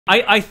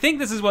I think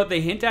this is what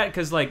they hint at,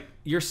 because like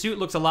your suit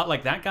looks a lot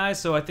like that guy,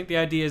 so I think the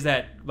idea is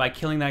that by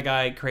killing that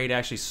guy, Kraid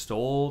actually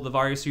stole the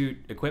Vario suit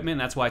equipment,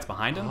 and that's why it's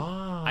behind him.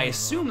 Oh. I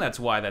assume that's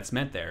why that's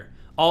meant there.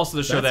 Also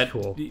to show That's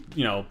that cool.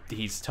 you know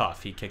he's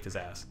tough. He kicked his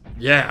ass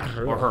Yeah.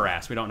 or her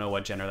ass. We don't know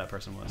what gender that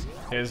person was.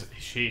 His,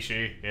 she,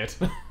 it.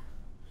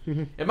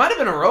 It might have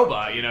been a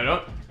robot, you know.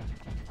 Don't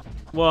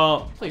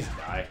Well, please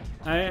die.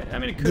 I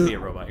mean it could be a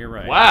robot. You're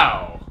right.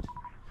 Wow.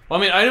 Well,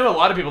 I mean, I know a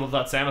lot of people that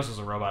thought Samus was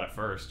a robot at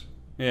first.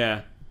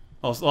 Yeah.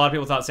 Well, a lot of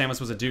people thought Samus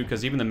was a dude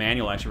because even the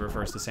manual actually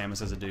refers to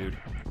Samus as a dude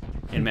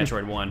in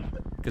Metroid 1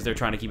 because they're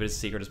trying to keep it as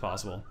secret as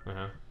possible.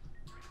 Uh-huh.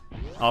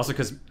 Also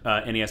because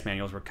NES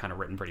manuals were kind of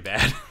written pretty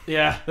bad.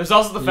 Yeah. There's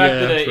also the fact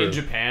Yeah, that true. in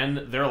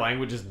Japan, their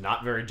language is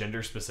not very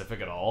gender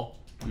specific at all.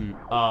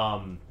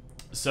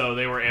 So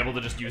they were able to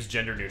just use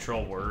gender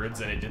neutral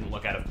words and it didn't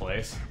look out of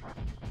place.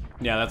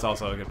 Yeah, that's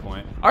also a good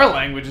point. Our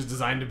language is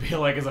designed to be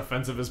like as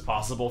offensive as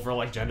possible for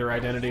like gender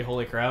identity.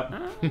 Holy crap.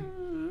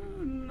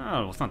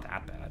 No, it's not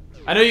that bad.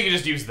 I know you can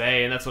just use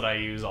they, and that's what I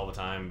use all the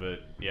time, but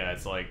yeah,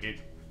 it's like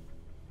it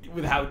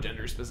with how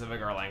gender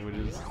specific our language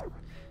is.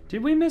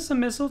 Did we miss a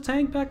missile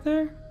tank back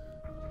there?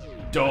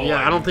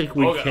 Yeah, I don't think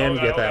we can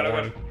get that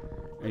one.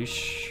 Are you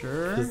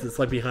sure? Because it's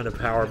like behind a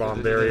power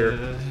bomb barrier.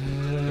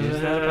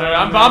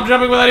 I'm bomb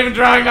jumping without even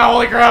trying now,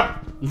 holy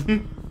crap!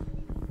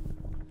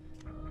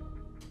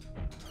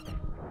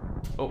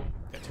 Oh,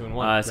 got 2 and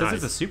 1. It says Nice.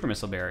 it's a super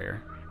missile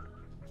barrier.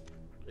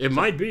 It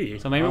might be.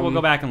 So maybe we'll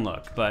go back and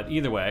look, but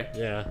either way.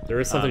 Yeah, there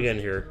is something in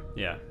here.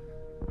 Yeah.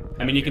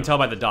 I mean, you can tell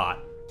by the dot.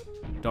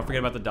 Don't forget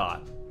about the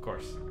dot. Of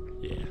course.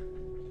 Yeah.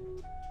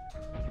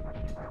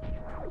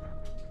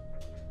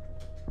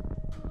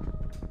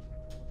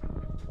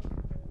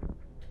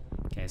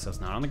 Okay, so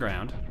it's not on the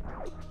ground.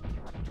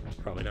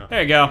 Probably not.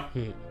 There you go.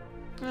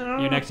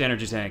 Your next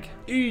energy tank.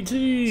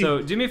 E.T.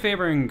 So do me a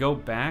favor and go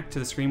back to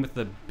the screen with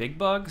the big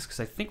bugs, because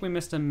I think we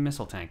missed a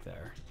missile tank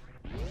there.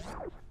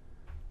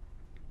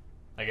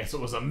 I guess it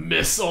was a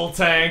missile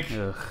tank.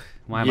 Ugh.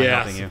 Why am I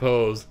helping you?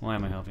 suppose. Why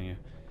am I helping you?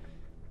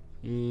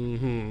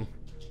 Mm-hmm.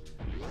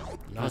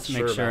 Not Let's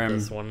sure make sure about I'm-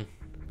 this one.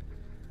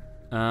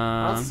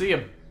 I don't see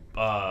a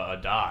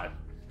dot.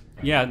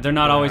 Yeah, they're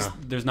not always.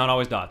 There's not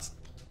always dots.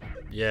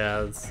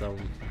 Yeah, it's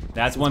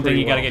That's It's one thing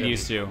pretty you gotta well get hidden.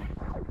 used to.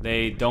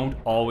 They don't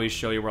always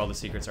show you where all the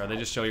secrets are. They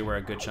just show you where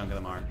a good chunk of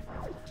them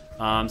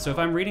are. So if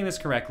I'm reading this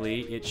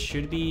correctly, it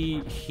should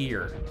be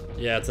here.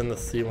 yeah, it's in the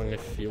ceiling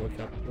if you look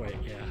up. Wait,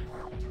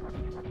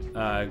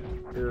 yeah.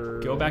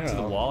 Go back to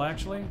the wall,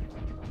 actually.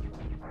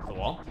 The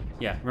wall?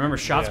 Yeah, remember,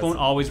 shots Yeah, won't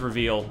it's- always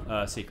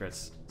reveal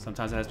secrets.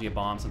 Sometimes it has to be a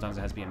bomb, sometimes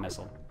it has to be a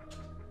missile.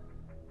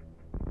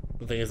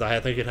 The thing is, I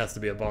think it has to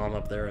be a bomb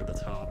up there at the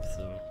top,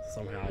 so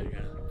somehow you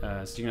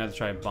gotta... So you're gonna have to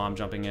try bomb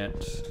jumping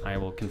it. I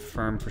will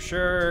confirm for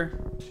sure.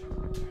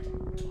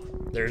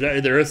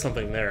 There is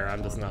something there,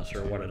 I'm just not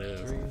sure what it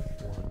is.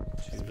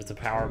 If it's a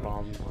power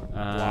bomb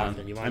block,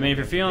 then you might I mean, if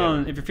not you're be able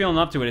to get it. feeling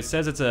up to it, it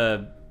says it's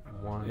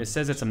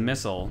a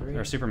missile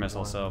or a super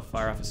missile. So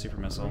fire off a super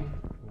missile.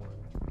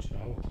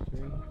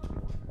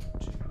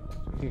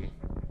 Hmm.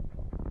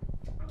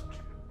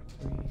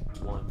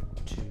 1,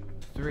 2,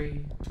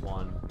 3.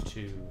 1,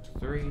 2,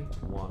 3.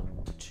 1,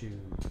 2,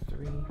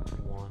 3.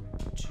 1,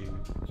 2,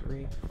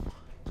 3.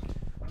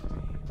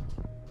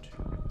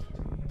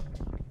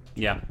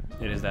 Yeah,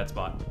 it is that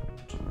spot.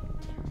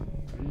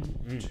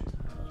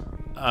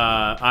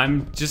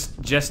 I'm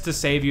just to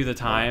save you the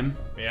time.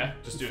 Yeah,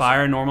 just do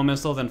Fire a normal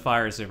missile, then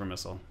fire a super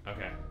missile.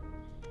 Okay.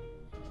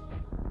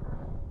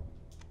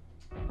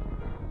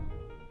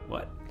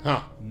 What?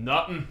 Huh.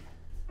 Nothing.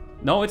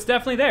 No, it's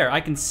definitely there.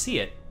 I can see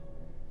it.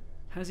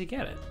 How does he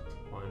get it?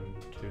 1,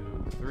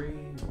 2, 3.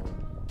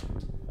 1,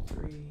 2,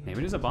 3.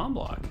 Maybe it is a bomb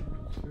block.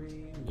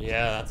 3.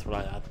 Yeah, that's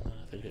what I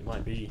think it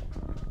might be.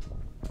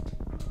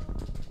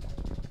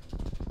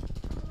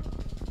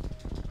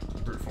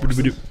 Brute force.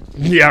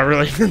 Yeah,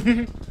 really.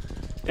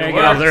 There you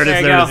works. go. There it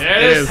is, you there go. it is. There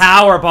it is.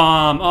 Power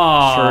bomb.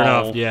 Oh. Sure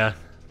enough, yeah.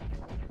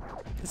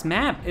 This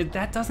map,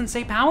 that doesn't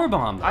say power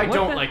bomb. I What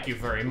don't the- like you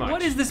very much.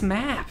 What is this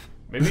map?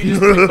 Maybe you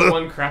just pick the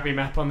one crappy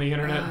map on the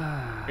internet.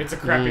 It's a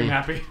crappy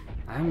mappy.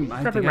 I think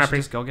I mapping. should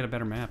just go get a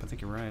better map. I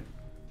think you're right.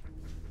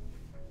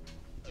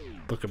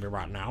 Look at me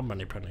right now,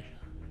 Money Penny.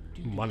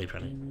 Money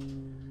Penny.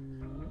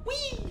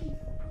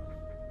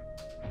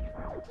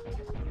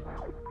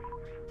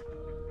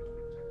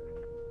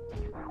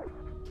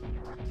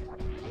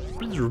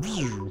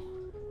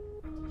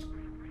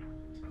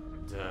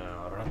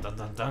 Dun,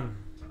 dun, dun.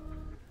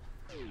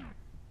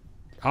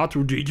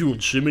 R2D2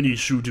 and Shimmy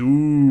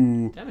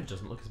Shoo-Doo. Damage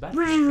doesn't look as bad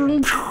from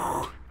out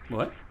here.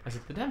 What? I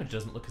said the damage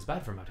doesn't look as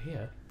bad from out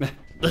here.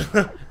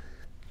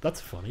 That's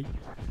funny.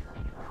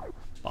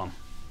 Bomb.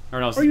 Or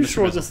no, Are you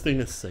Missile. sure this thing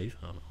is safe?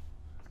 I don't know.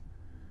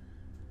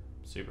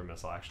 Super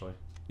missile, actually.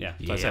 Yeah,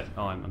 that's what I said.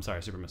 Oh, I'm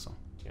sorry, super missile.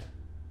 Yeah.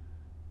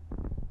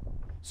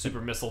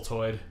 Super missile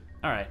toyed.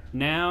 All right,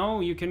 now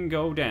you can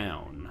go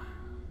down,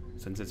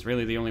 since it's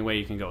really the only way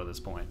you can go at this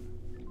point,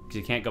 because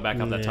you can't go back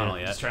up that Yeah. tunnel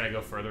yet. Just trying to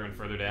go further and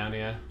further down,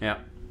 yeah. Yeah.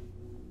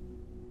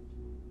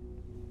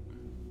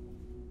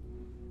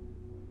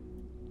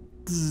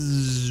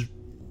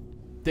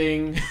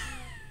 Ding.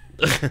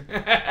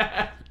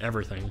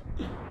 Everything.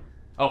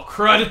 Oh,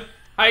 crud.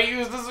 I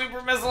used a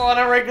super missile on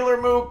a regular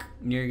mook.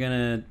 You're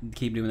gonna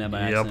keep doing that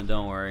by accident,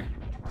 don't worry.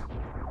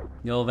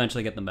 You'll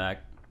eventually get them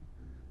back.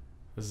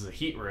 This is a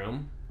heat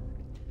room.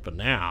 But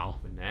now...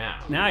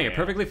 Now you're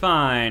perfectly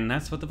fine.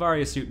 That's what the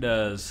Varia suit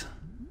does.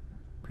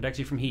 Protects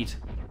you from heat.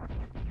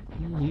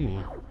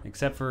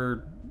 Except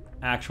for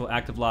actual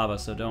active lava,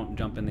 so don't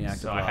jump in the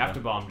active lava. So I have to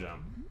bomb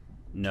jump.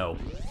 No.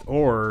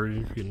 Or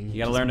you can...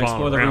 You gotta learn to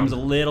explore the rooms a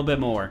little bit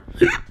more.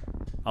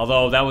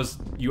 Although that was...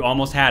 You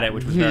almost had it,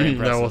 which was very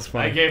impressive. That was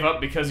fun. I gave up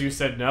because you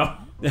said no.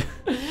 But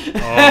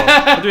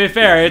to be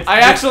fair, I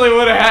actually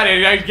would have had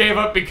it. I gave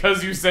up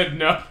because you said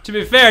no. To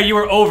be fair, you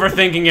were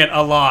overthinking it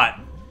a lot.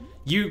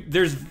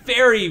 There's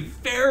very,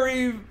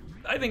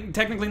 I think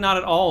technically not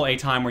at all a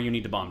time where you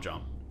need to bomb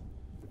jump.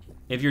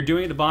 If you're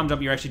doing it to bomb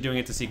jump, you're actually doing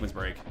it to sequence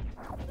break.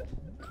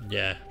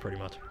 Yeah, pretty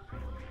much.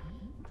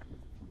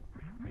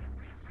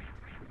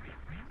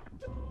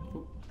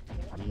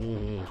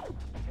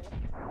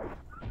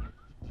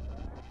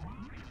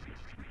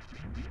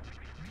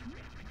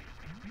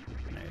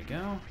 There you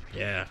go.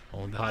 Yeah,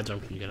 only the high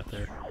jump can you get up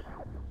there.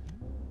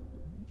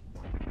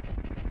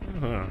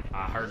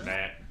 I heard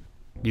that.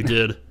 You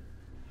did.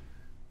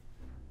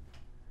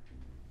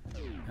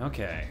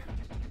 Okay.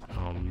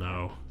 Oh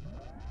no.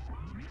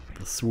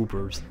 The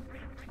swoopers.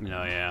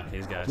 No, yeah,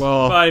 these guys.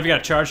 Well, but if you got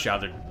a charge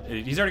shot,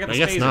 he's already got the I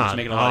guess phasers not. to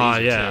make it a lot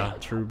easier. Yeah, too.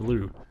 true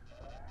blue.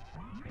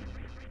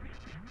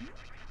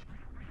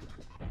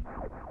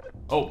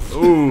 Oh,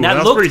 Ooh, that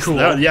was looked pretty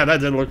cool. Yeah, that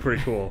did look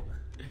pretty cool.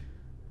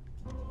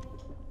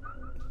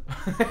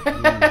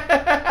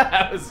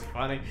 that was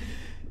funny.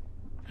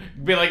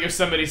 Be like if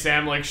somebody,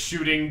 Sam, like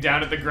shooting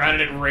down at the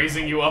ground and it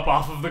raising you up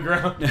off of the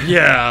ground.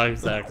 Yeah,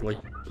 exactly.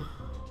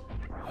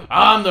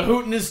 I'm the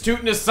hootinest,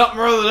 tootinest something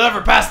or other that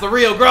ever passed the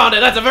Rio Grande.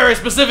 That's a very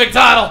specific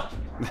title.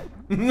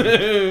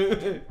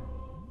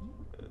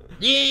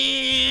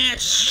 Yeah,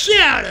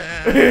 shut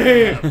up.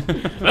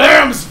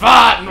 Them's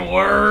fighting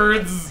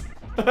words.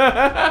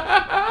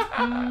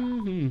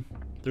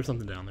 There's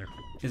something down there.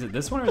 Is it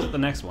this one or is it the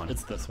next one?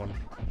 It's this one.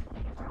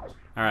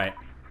 All right.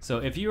 So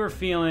if you are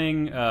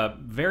feeling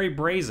very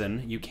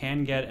brazen, you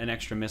can get an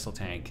extra missile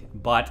tank,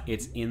 but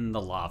it's in the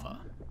lava.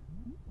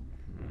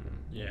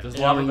 Yeah. Does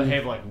lava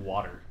behave like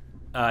water?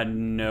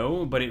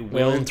 No, but it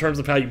will. Well, in terms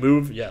of how you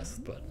move, yes,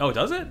 but... Oh,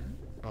 does it?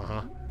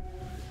 Uh-huh.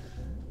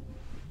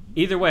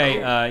 Either way,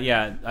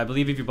 yeah, I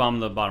believe if you bomb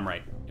the bottom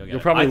right, you'll get You'll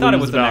it. probably I thought it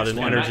lose was the about next an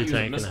one. energy Not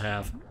tank using and a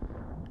half.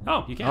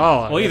 Oh, you can. Oh,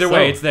 I well, either guess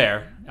way, so. it's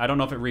there. I don't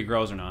know if it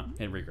regrows or not.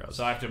 It regrows.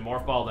 So I have to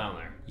morph ball down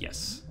there.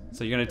 Yes.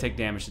 So you're gonna take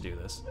damage to do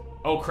this.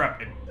 Oh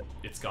crap!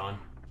 It's gone.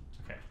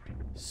 Okay.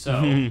 So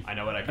I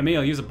know what I can.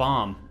 Emil, use a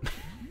bomb.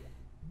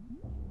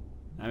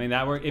 I mean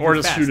that works. Or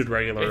just shoot it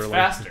regularly. It's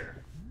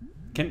faster.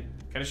 Can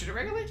I shoot it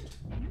regularly?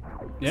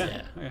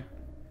 yeah. Okay.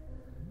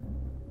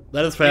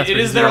 That is faster. It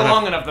is because there you don't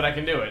long enough that I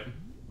can do it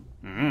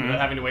Mm. without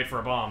having to wait for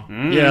a bomb.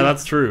 have- Yeah,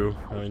 that's true.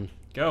 I mean,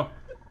 Go.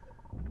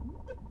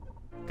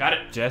 Got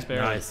it. Just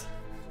barely. nice.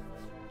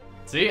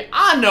 See,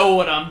 I know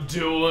what I'm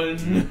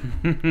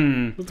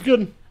doing. That's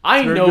good.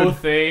 I Very know good.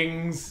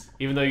 things,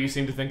 even though you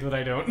seem to think that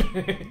I don't.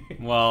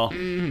 Well,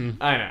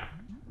 I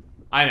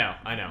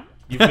know.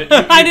 You've been,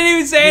 I didn't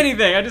even say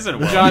anything. I just said,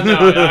 well. John, no,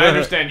 I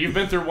understand. You've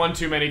been through one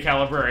too many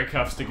Calibrari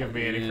cuffs to give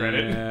me any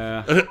credit.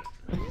 Yeah.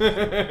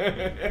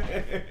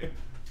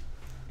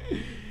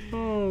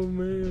 Oh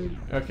man.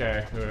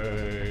 Okay.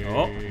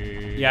 Oh.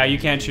 Yeah, you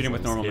can't shoot him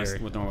with normal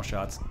Scary.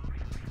 shots.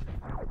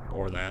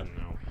 Or that,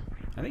 no.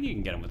 I think you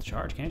can get him with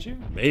charge, can't you?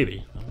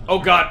 Maybe. Oh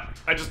god,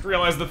 I just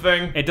realized the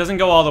thing. It doesn't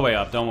go all the way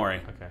up. Don't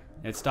worry. Okay.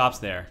 It stops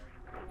there.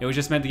 It was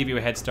just meant to give you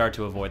a head start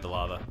to avoid the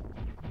lava.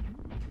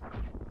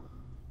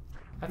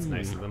 That's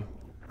nice of them.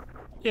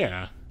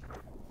 Yeah.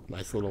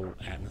 Nice little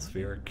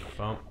atmospheric.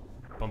 Bump.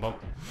 Bump, bump.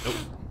 Nope.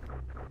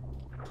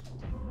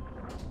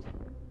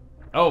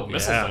 Oh,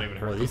 missiles don't even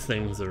hurt. Well, these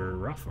things are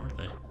rough, aren't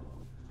they?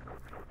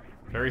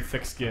 Very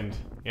thick-skinned.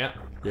 Yeah.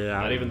 Yeah.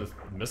 Not even the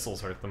missiles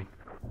hurt them.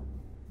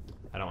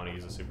 I don't want to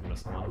use a super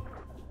missile on them.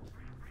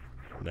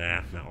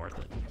 Nah, not worth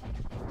it.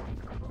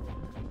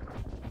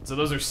 So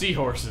those are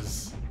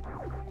seahorses.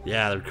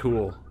 Yeah, they're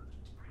cool.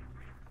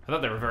 I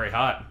thought they were very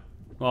hot.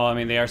 Well, I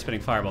mean, they are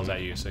spitting fireballs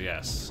at you, so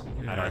yes.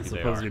 Yeah, I'd I argue they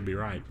suppose are. you'd be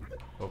right.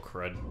 Oh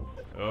crud.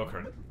 Oh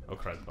crud. Oh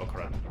crud. Oh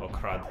crud. Oh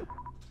crud.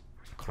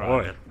 Crud.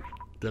 Boy,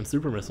 them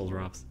super missile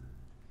drops.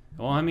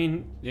 Well, I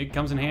mean, it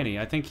comes in handy.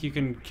 I think you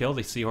can kill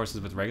the seahorses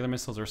with regular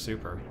missiles or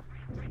super.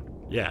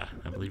 Yeah,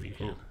 I believe you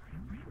can.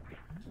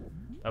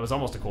 That was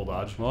almost a cool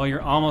dodge. Well,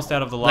 you're almost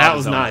out of the lava That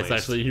was zone, at nice, least.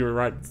 actually. You were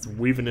right. It's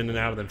weaving in and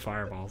out of them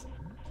fireballs.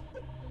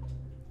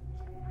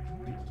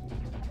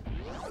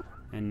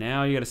 And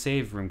now you got a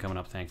save room coming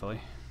up, thankfully.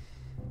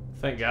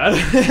 Thank God.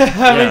 I've been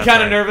kind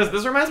sorry. of nervous.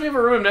 This reminds me of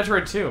a room in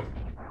Metroid 2.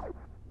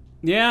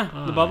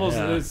 Yeah, the bubbles,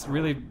 yeah. it's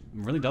really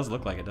does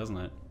look like it, doesn't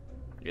it?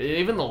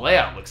 Even the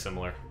layout looks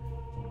similar.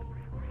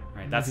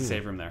 Right, that's the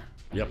save room there.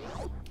 Yep.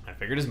 I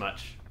figured as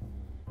much.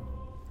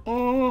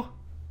 Oh.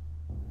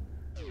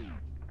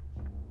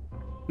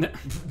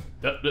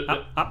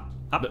 Up.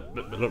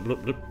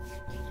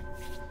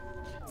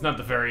 It's not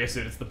the Varia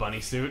suit, it's the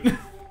bunny suit.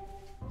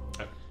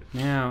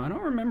 Now, I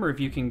don't remember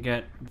if you can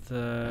get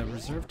the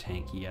reserve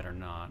tank yet or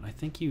not. I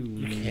think you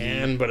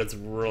can, but it's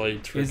really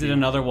tricky. Is it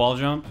another wall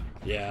jump?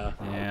 Yeah.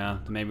 Yeah,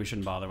 then maybe we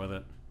shouldn't bother with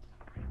it.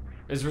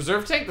 Is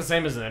reserve tank the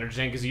same as an energy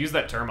tank? Because you use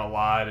that term a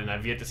lot, and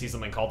I've yet to see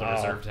something called a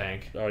reserve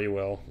tank. Oh, you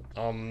will.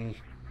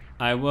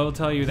 I will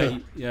tell you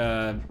that,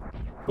 yeah,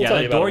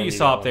 the door you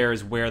saw up there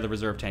is where the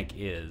reserve tank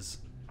is.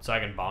 So I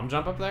can bomb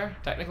jump up there,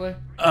 technically?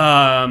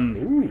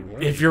 Ooh,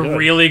 if you're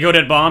really good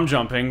at bomb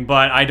jumping,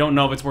 but I don't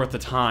know if it's worth the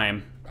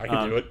time. I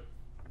can do it.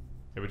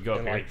 It would go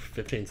in like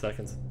 15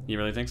 seconds. You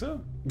really think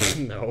so?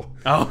 No.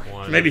 Oh.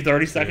 1, maybe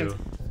 30 2, seconds.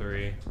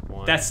 3,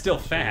 1. That's still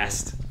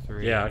fast.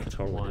 3, yeah, I can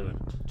totally 1, do it.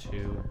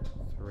 2,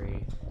 3,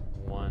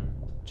 1,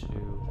 2,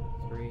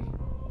 3,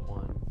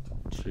 1,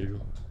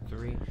 2,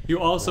 3. You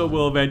also 1,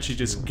 will eventually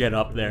just get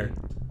up there.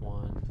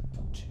 1,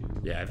 2.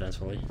 Yeah,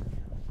 eventually.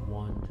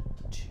 1,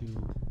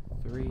 2,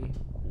 3,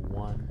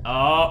 1.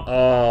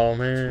 Oh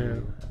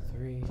man. 2,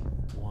 3,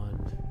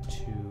 1,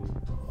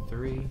 2,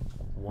 3,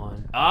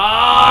 1.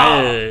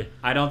 Oh!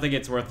 I don't think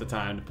it's worth the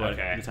time to put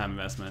the time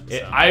investment.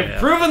 So. I've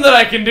proven that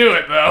I can do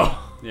it, though.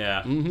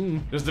 Yeah.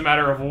 Just a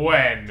matter of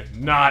when,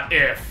 not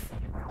if.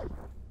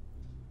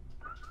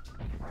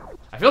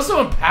 I feel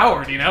so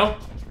empowered, you know?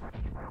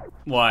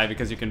 Why?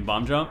 Because you can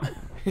bomb jump?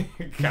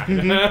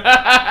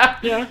 Kinda.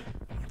 Yeah,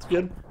 it's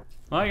good.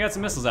 Well, you got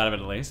some missiles out of it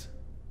at least.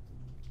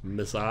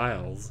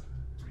 Missiles.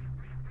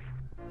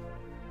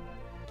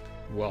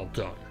 Well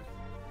done.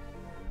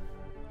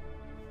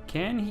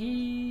 Can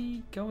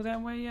he go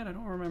that way yet? I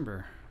don't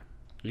remember.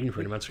 You can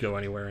pretty much go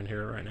anywhere in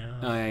here right now.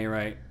 Oh, yeah, you're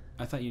right.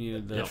 I thought you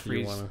needed the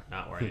freeze.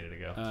 Not where I needed to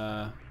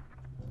go.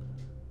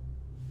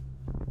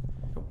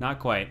 Not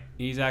quite.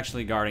 He's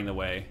actually guarding the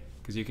way,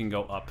 because you can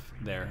go up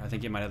there. I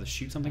think you might have to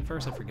shoot something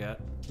first, I forget.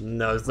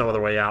 No, there's no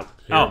other way out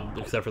here,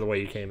 except for the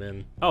way you came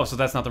in. Oh, so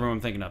that's not the room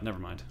I'm thinking of. Never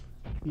mind.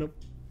 Nope.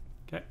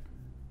 Okay.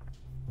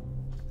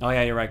 Oh,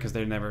 yeah, you're right, because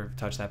they never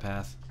touch that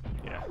path.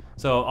 Yeah.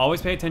 So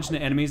always pay attention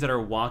to enemies that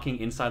are walking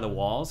inside the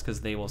walls,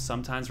 because they will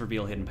sometimes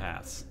reveal hidden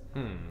paths.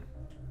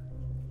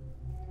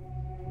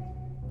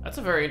 That's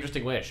a very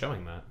interesting way of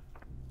showing that.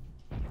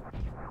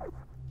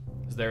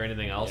 Is there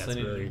anything else I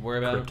need to worry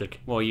about? Cryptic.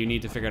 Well, you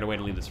need to figure out a way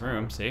to leave this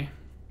room, see?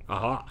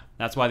 Aha.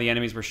 That's why the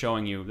enemies were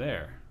showing you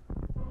there.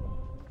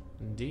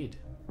 Indeed.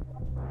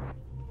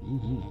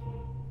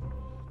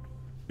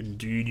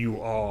 Indeed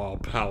you are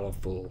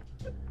powerful.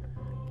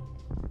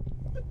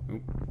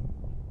 Oop.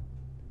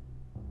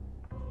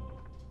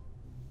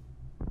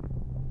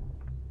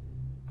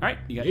 Alright,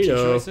 you got two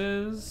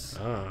choices.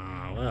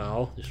 Ah,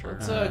 well, sure.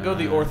 Let's go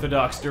the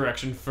orthodox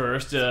direction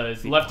first.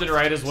 Left and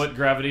right is what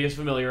gravity has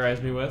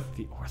familiarized me with.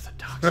 The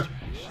orthodox direction.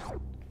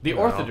 The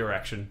ortho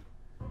direction.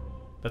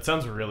 That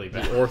sounds really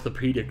bad.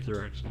 Orthopedic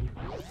direction.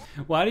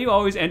 Why do you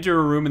always enter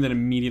a room and then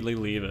immediately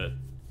leave it?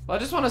 Well, I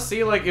just want to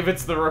see like if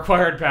it's the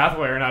required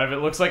pathway or not. If it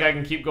looks like I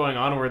can keep going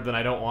onward, then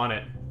I don't want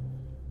it.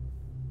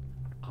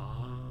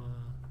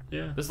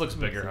 Yeah. This looks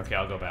bigger. Okay,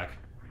 I'll go back.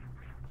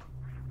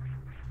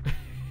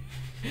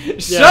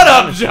 Shut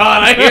up,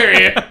 John! I hear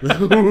you!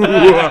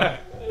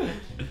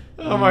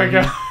 Oh my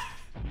god.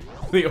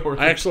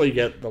 I actually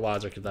get the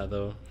logic of that,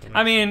 though.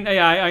 I mean,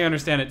 yeah, I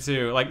understand it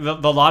too. Like,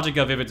 the logic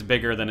of if it's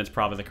bigger, then it's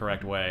probably the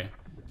correct way.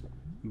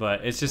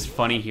 But it's just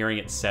funny hearing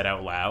it said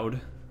out loud.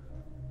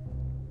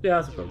 Yeah,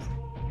 I suppose.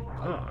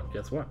 Oh,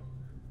 guess what?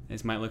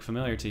 This might look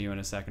familiar to you in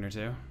a second or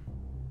two.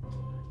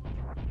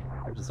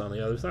 We're just on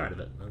the other side of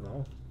it, that's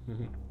all.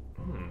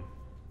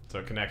 So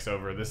it connects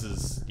over. This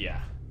is,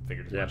 yeah.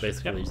 Figured as much.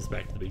 Basically just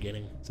back to the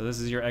beginning. So this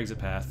is your exit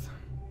path.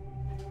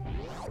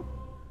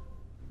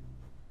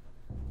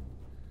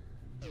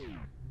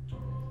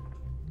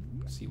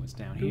 See what's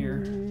down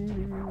here.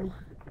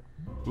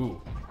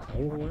 Ooh. Oh,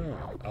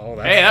 wow. Oh,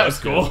 that's, hey, that was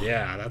cool. Good.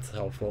 Yeah, that's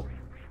helpful.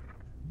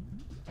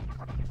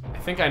 I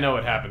think I know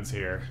what happens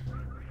here.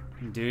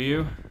 Do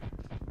you?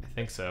 I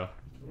think so.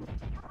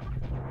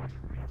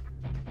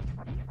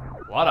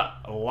 A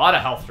lot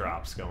of health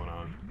drops going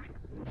on.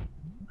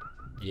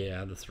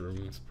 Yeah, this room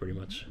is pretty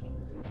much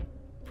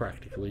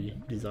practically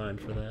designed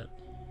for that.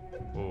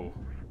 Ooh,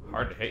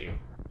 hard to hit you.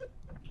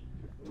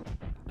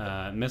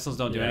 Missiles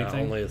don't do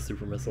anything? Only a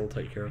super missile will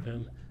take care of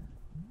him.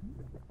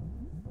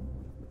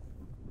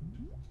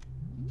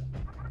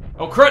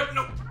 Oh, crit!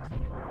 No!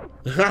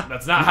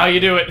 That's not how you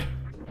do it.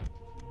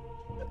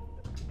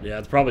 Yeah,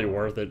 it's probably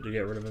worth it to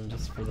get rid of him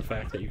just for the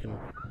fact that you can.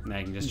 Now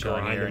you can just chill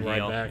here and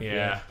heal. back.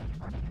 Yeah.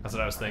 That's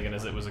what I was thinking,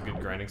 is it was a good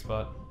grinding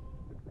spot.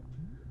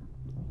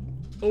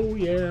 Oh,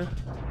 yeah.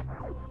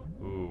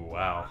 Ooh,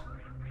 wow.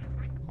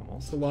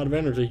 Almost a lot of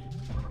energy.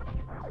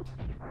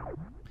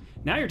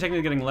 Now you're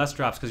technically getting less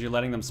drops because you're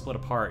letting them split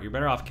apart. You're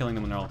better off killing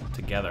them when they're all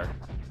together.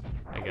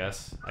 I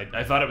guess.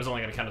 I thought it was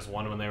only going to count as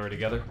one when they were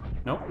together.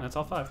 Nope, that's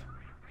all 5.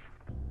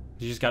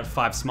 You just got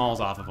 5 smalls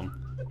off of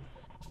them.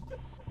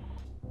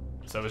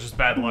 So it was just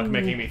bad luck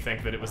making me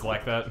think that it was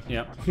like that.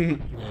 Yep. Yeah.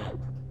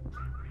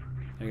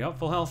 There you go,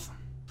 full health.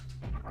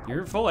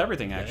 You're full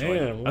everything, actually.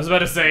 Damn. I was about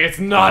to say, it's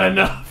not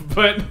enough,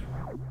 but...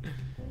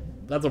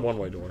 That's a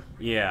one-way door.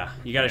 Yeah,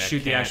 you gotta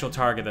shoot the actual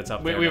target that's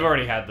up there. We've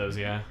already had those,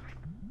 yeah.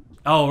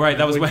 Oh, right,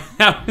 that was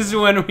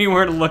when we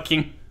weren't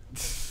looking.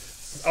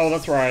 Oh,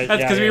 that's right.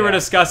 That's because we were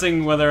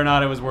discussing whether or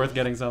not it was worth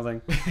getting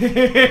something.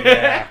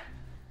 Yeah.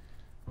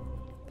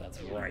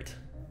 That's right.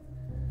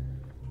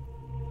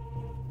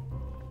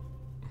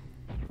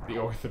 The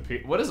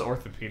orthopedic... What does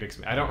orthopedics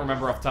mean? I don't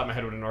remember off the top of my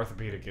head what an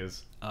orthopedic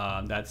is.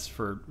 That's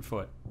for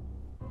foot.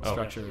 Oh.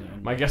 Structure.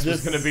 My guess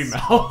was going to be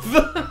mouth.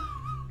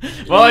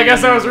 Well, I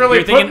guess I was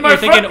really putting my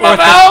foot in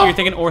my You're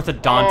thinking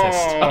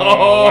orthodontist.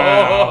 Oh,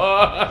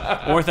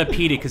 wow.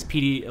 Orthopedic, because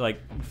PD, like,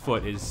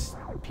 foot is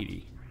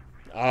PD.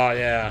 Oh,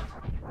 yeah.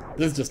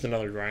 This is just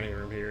another grinding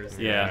room here.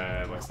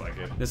 Yeah, it looks like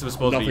it. This was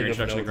supposed to be your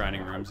Nothing of introduction to note.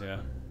 grinding rooms, yeah.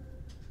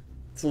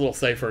 It's a little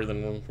safer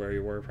than where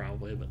you were,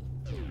 probably, but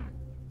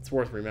it's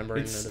worth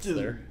remembering that it's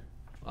there.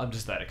 I'm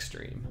just that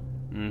extreme.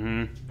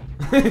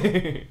 Mm-hmm.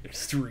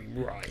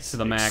 Extreme rise. To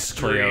the max,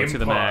 Cleo, to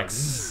the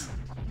max.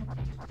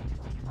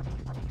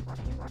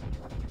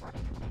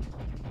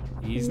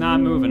 He's not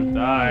moving.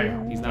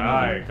 Die. He's not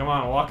Die. moving. Come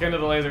on, walk into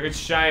the laser. It's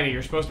shiny.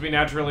 You're supposed to be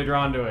naturally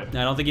drawn to it.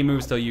 I don't think he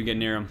moves till you get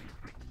near him.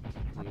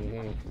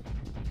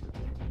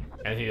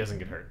 And he doesn't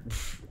get hurt.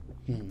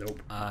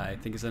 Nope. I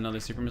think it's another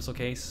super missile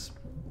case.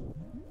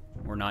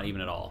 Or not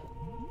even at all.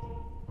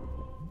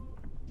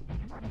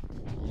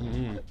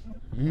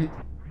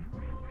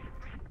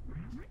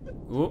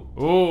 Ooh.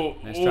 Ooh.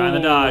 Nice try on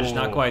the dodge.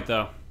 Not quite,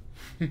 though.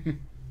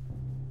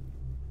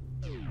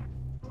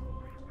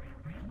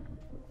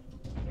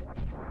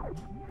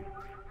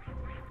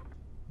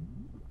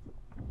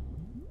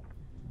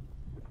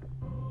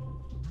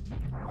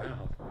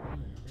 Wow.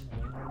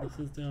 This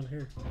is down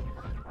here.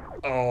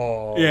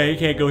 Oh. Yeah, you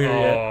can't go here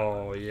yet.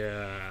 Oh,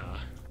 yeah.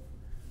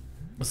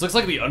 This looks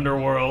like the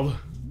underworld.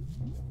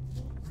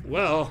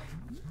 Well,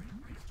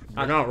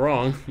 you're not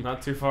wrong.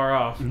 Not too far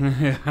off.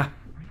 Yeah.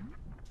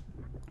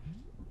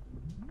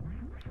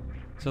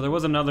 So there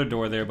was another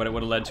door there, but it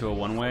would have led to a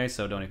one-way,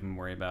 so don't even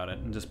worry about it.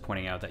 I'm just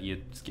pointing out that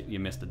you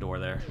missed the door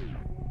there.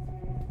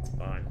 It's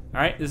fine.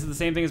 Alright, this is the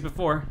same thing as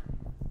before.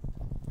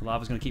 The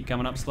lava's gonna keep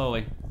coming up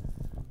slowly.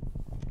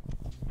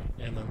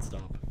 And then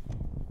stop.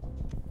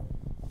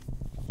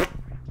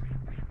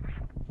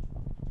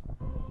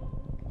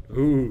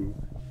 Ooh.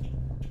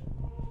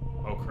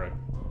 Oh, crud.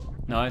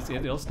 No,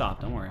 it'll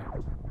stop, don't worry.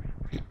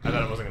 I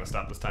thought it wasn't going to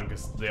stop this time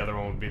because the other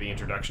one would be the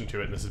introduction to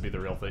it, and this would be the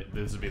real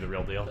this would be the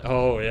real deal.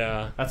 Oh,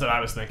 yeah. That's what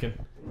I was thinking.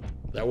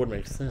 That would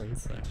make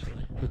sense,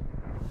 actually.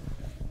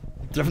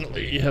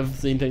 Definitely have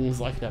seen things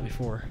like that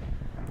before.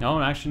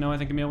 No, actually, no, I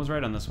think Emil was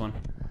right on this one.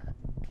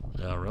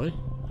 Oh, really?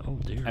 Oh,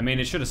 dear. I mean,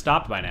 it should have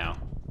stopped by now.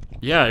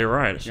 Yeah, you're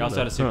right. You also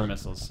had a super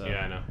missiles, so...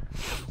 Yeah, I know.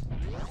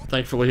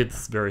 Thankfully,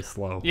 it's very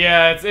slow.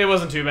 Yeah, it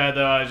wasn't too bad,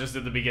 though. I just,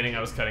 at the beginning,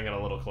 I was cutting it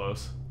a little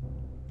close.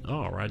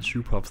 Oh, ride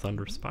shoe puffs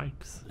under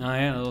spikes. Oh,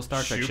 yeah, the little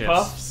Star Trek Shoe ships.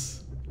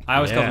 puffs? I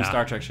always call them Yeah.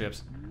 Star Trek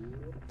ships.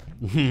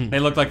 They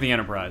look like the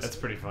Enterprise. That's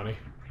pretty funny.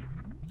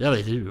 Yeah,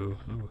 they do.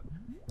 Ooh.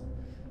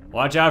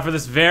 Watch out for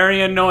this very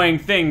annoying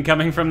thing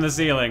coming from the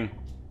ceiling.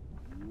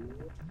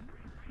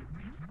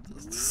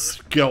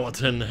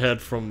 Skeleton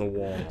head from the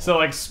wall. So,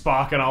 like,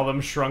 Spock and all them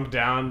shrunk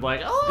down,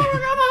 like, oh, we're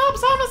gonna help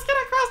Samus get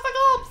across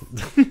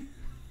the gulf!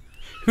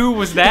 Who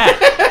was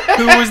that?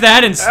 Who was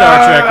that in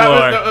Star Trek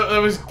lore?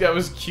 That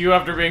was Q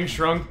after being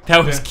shrunk.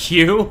 That was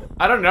Q?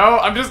 I don't know.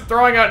 I'm just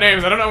throwing out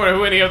names. I don't know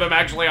who any of them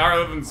actually are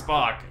other than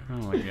Spock. Oh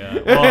my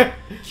god. Well,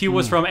 Q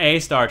was from a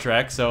Star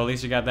Trek, so at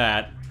least you got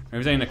that. He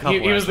was in a couple.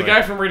 He was the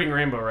actually. guy from Reading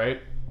Rainbow,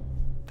 right?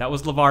 That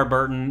was LeVar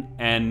Burton,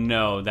 and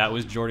no, that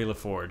was Geordie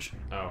LaForge.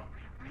 Oh.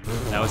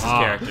 That was his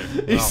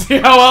character. You see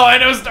how well I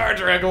know Star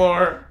Trek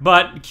lore?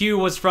 But Q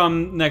was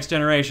from Next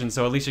Generation,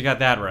 so at least you got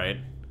that right.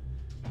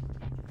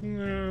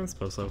 I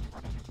suppose so.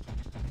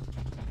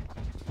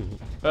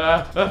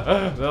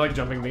 They're like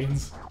jumping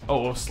beans.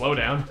 Oh, whoa, slow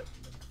down.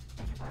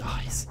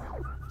 Nice.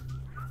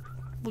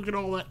 Look at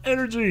all that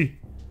energy.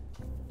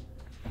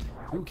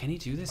 Ooh, can he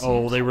do this?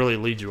 Oh, yet? they really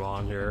lead you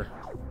on here.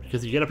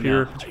 Because you get up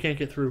here, but you can't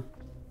get through.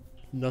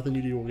 Nothing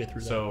you do will get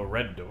through So,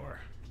 red door.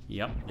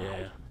 Yep. that.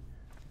 Yeah.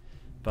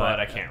 But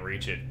I can't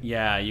reach it.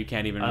 Yeah, you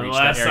can't even reach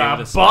Unless that area I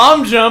with a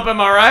bomb jump, am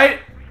I right?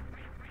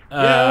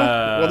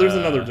 Yeah. Well, there's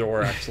another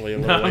door actually a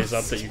little No, ways I'm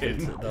up that you can.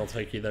 kidding. They'll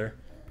take you there.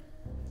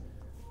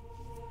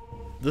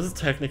 This is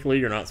technically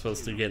you're not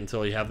supposed to get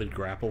until you have the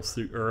grapple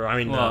suit, or I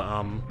mean,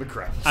 Well, The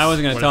crap. I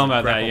wasn't gonna What tell is him it,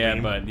 about that grapple yet,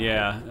 beam? but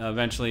yeah,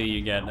 eventually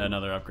you get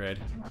another upgrade.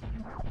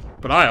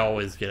 but I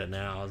always get it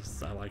now.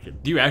 I like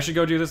it. Do you actually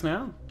go do this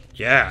now?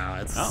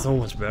 Yeah, it's Oh. so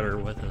much better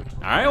with it.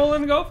 All right, well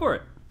then go for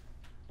it.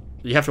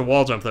 You have to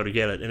wall jump though to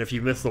get it, and if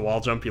you miss the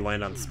wall jump, you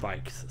land on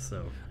spikes.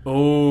 So,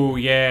 Oh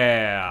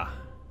yeah.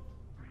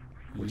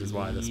 which is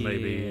why this may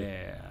be.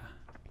 Yeah.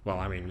 Well,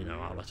 I mean,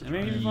 I'll let you. I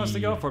mean, if he wants to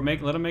go for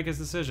it, let him make his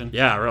decision.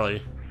 Yeah,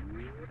 really.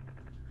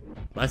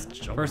 Nice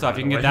jump. First off,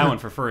 you can get that one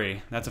for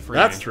free. That's a free.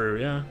 That's true.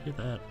 Yeah, get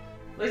that.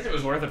 At least it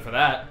was worth it for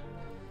that.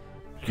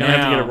 You kind of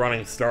have to get a Now-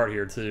 running start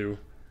here too.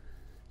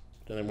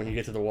 And then when you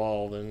get to the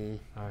wall, then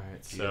Alright,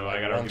 You so got, like,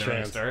 I gotta one get a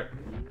running chance. start.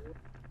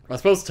 I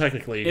suppose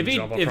technically, If he,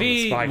 jump up if from the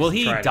he, spikes will and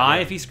he try it die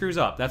again. if he screws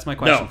up? That's my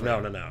question.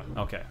 No.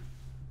 Okay.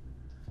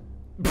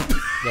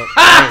 Nope.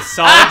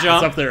 Solid It's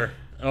jump. up there.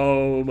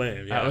 Oh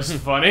man, yeah, That was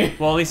funny.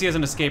 Well, at least he has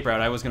an escape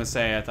route. I was gonna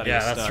say I thought he yeah,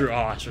 was that's stuck. true. Oh,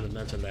 I should have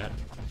mentioned that.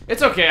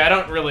 It's okay. I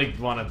don't really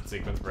want to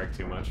sequence break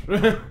too much.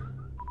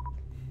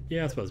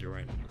 Yeah, I suppose you're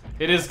right.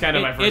 It is kind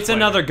of my first. It's playthrough.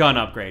 another gun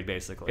upgrade,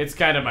 basically. It's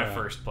kind of my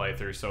first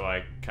playthrough, so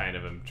I kind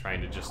of am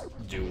trying to just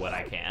do what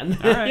I can.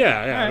 All right.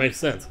 Yeah, all it right. makes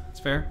sense. It's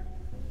fair.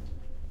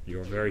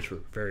 You're very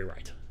true. Very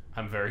right.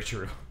 I'm very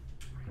true.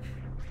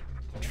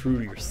 True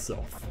to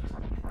yourself.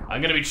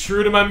 I'm gonna be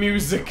true to my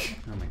music.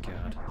 Oh my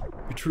god.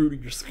 Be true to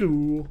your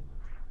school.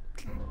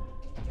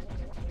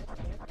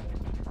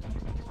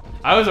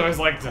 I was always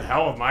like, to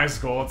hell with my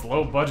school. It's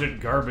low budget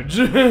garbage.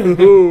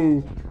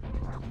 Ooh.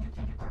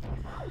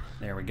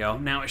 There we go.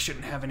 Now I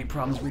shouldn't have any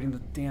problems reading the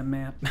damn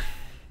map.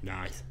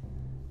 Nice.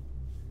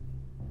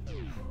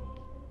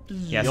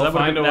 Yeah, You'll so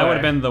find a that would way.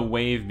 have been the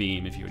wave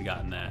beam if you had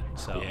gotten that.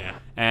 So Yeah.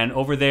 And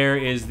over there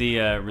is the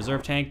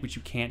reserve tank, which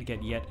you can't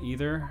get yet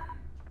either,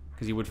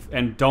 because you would.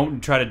 And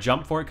don't try to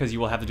jump for it, because you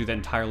will have to do that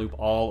entire loop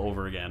all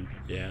over again.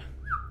 Yeah.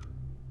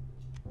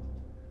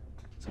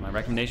 So my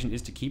recommendation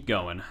is to keep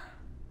going,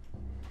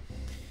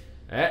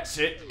 That's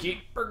it. Keep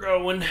her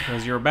going.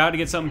 because you're about to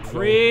get something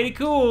pretty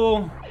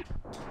cool.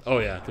 Oh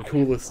yeah, the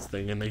coolest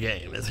thing in the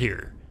game is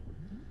here,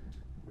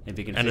 If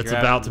you can and it's figure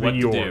out about to be what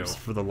yours do.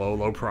 for the low,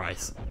 low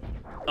price.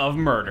 Of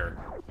murder.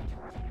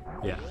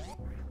 Yeah.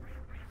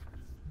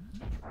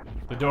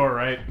 The door,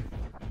 right?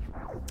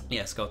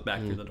 Yes, go back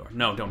through the door.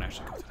 No, don't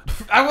actually go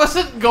through. I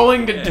wasn't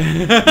going to.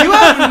 You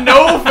have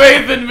no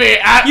faith in me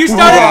at You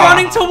started all.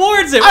 running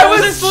towards it. I What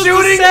was I was supposed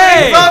shooting to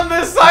say? things on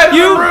this side of the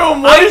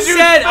room. What did you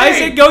I think?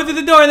 said go through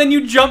the door, and then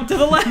you jumped to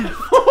the left.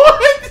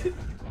 What?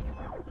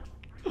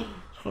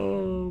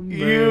 Oh man.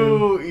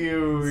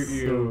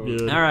 You.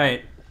 Good. All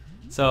right.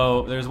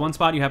 So there's one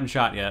spot you haven't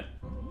shot yet.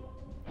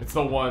 It's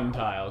the one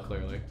tile,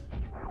 clearly.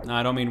 No,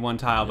 I don't mean one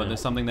tile, but Yeah.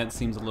 there's something that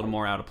seems a little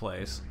more out of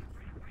place.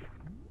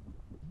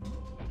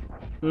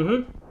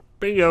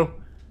 Bingo.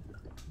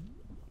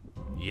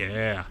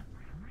 Yeah.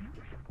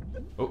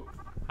 Oh,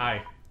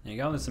 hi. There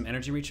you go. There's some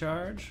energy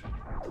recharge.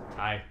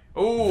 Hi.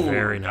 Oh,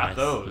 Very got nice.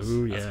 those.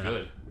 Ooh, That's yeah.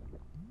 good.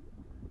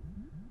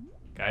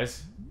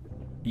 Guys?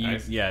 You,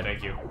 Guys, yeah.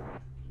 thank you.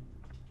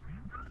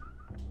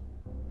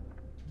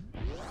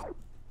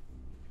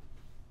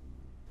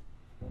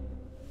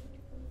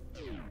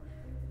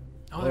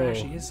 Oh, there Oh.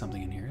 actually is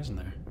something in here, isn't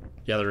there?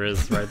 Yeah, there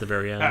is right at the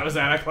very end. That was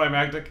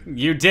anticlimactic.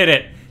 You did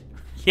it.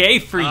 Yay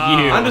for you.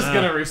 I'm just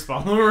gonna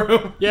respawn the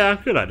room. Yeah,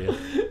 good idea.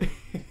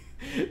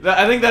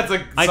 I think that's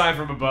a sign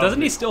from above.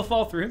 Doesn't he still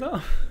fall through though?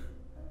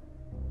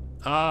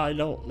 I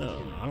don't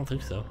know. I don't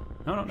think so.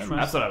 No, never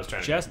mind. That's what I was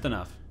trying to Just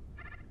enough.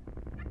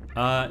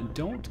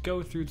 Don't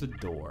go through the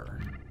door.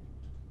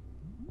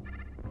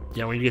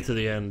 Yeah, when you get to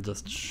the end,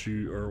 just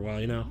shoot, or well,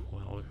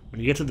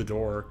 when you get to the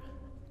door,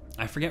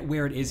 I forget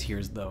where it is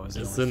here, though. Is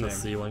it's the in only the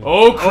thing. ceiling.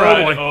 Oh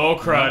crud! boy. Oh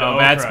crud! Oh, Oh,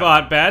 bad crud.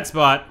 spot. Bad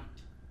spot.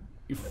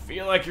 You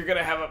feel like you're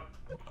gonna have a.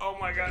 Oh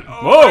my god! Oh,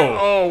 Whoa!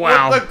 Oh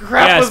wow! What the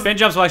crap Yeah, was... spin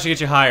jumps will actually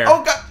get you higher.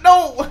 Oh god!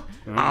 No!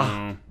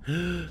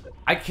 Mm.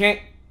 I can't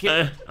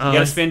get. You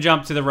gotta spin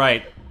jump to the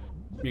right.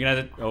 You're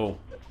gonna have to. Oh.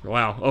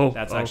 Wow! Oh,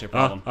 That's oh, actually a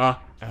problem. Oh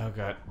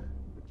god!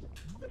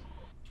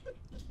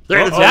 There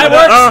it is. That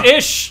works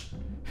ish.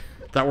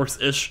 That works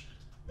ish.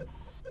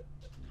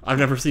 I've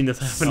never seen this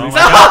happen. Oh my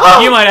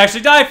god. You might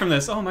actually die from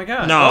this. Oh my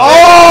god. No.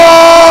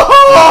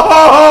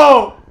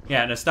 Oh!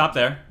 Yeah, no, stop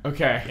there.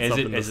 Okay. Is Up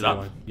it? in the Is it up?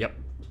 ceiling. Yep.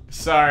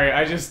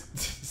 Sorry,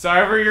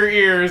 sorry for your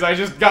ears. I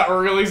just got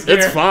really scared.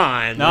 It's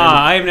fine.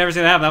 Nah, I've never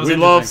seen that happen. That was we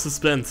love interesting.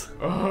 suspense.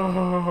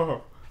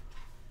 Oh.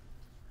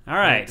 All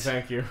right.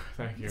 Thank you.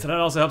 Thank you. So that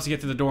also helps you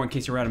get through the door in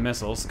case you're out of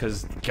missiles,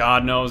 because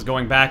God knows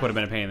going back would have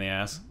been a pain in the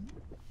ass.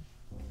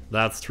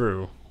 That's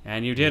true.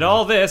 And you did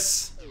all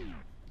this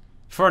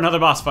for another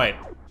boss fight.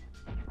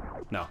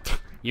 No.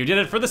 You did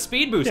it for the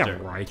speed booster.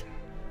 Yeah, right.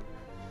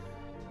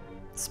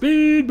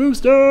 Speed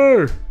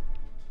booster.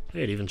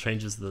 Hey, it even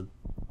changes the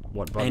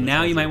what button. And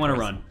now you might want to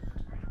run.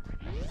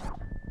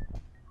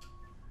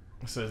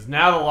 It says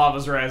now the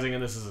lava's rising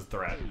and this is a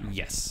threat.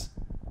 Yes.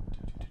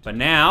 But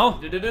now...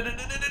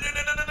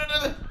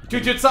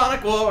 Toot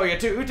Sonic Warrior,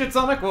 Toot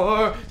Sonic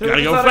Warrior.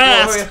 Gotta go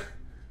fast.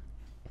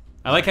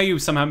 I like how you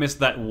somehow missed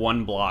that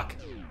one block.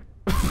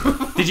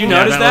 Did you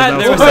Yeah, notice that that?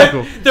 was There, so was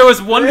cool. there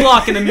was one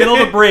block in the middle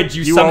of the bridge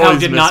you, You somehow always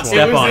did miss not one. It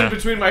step was on. in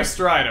between my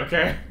stride,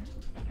 okay?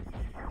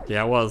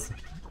 Yeah, it was.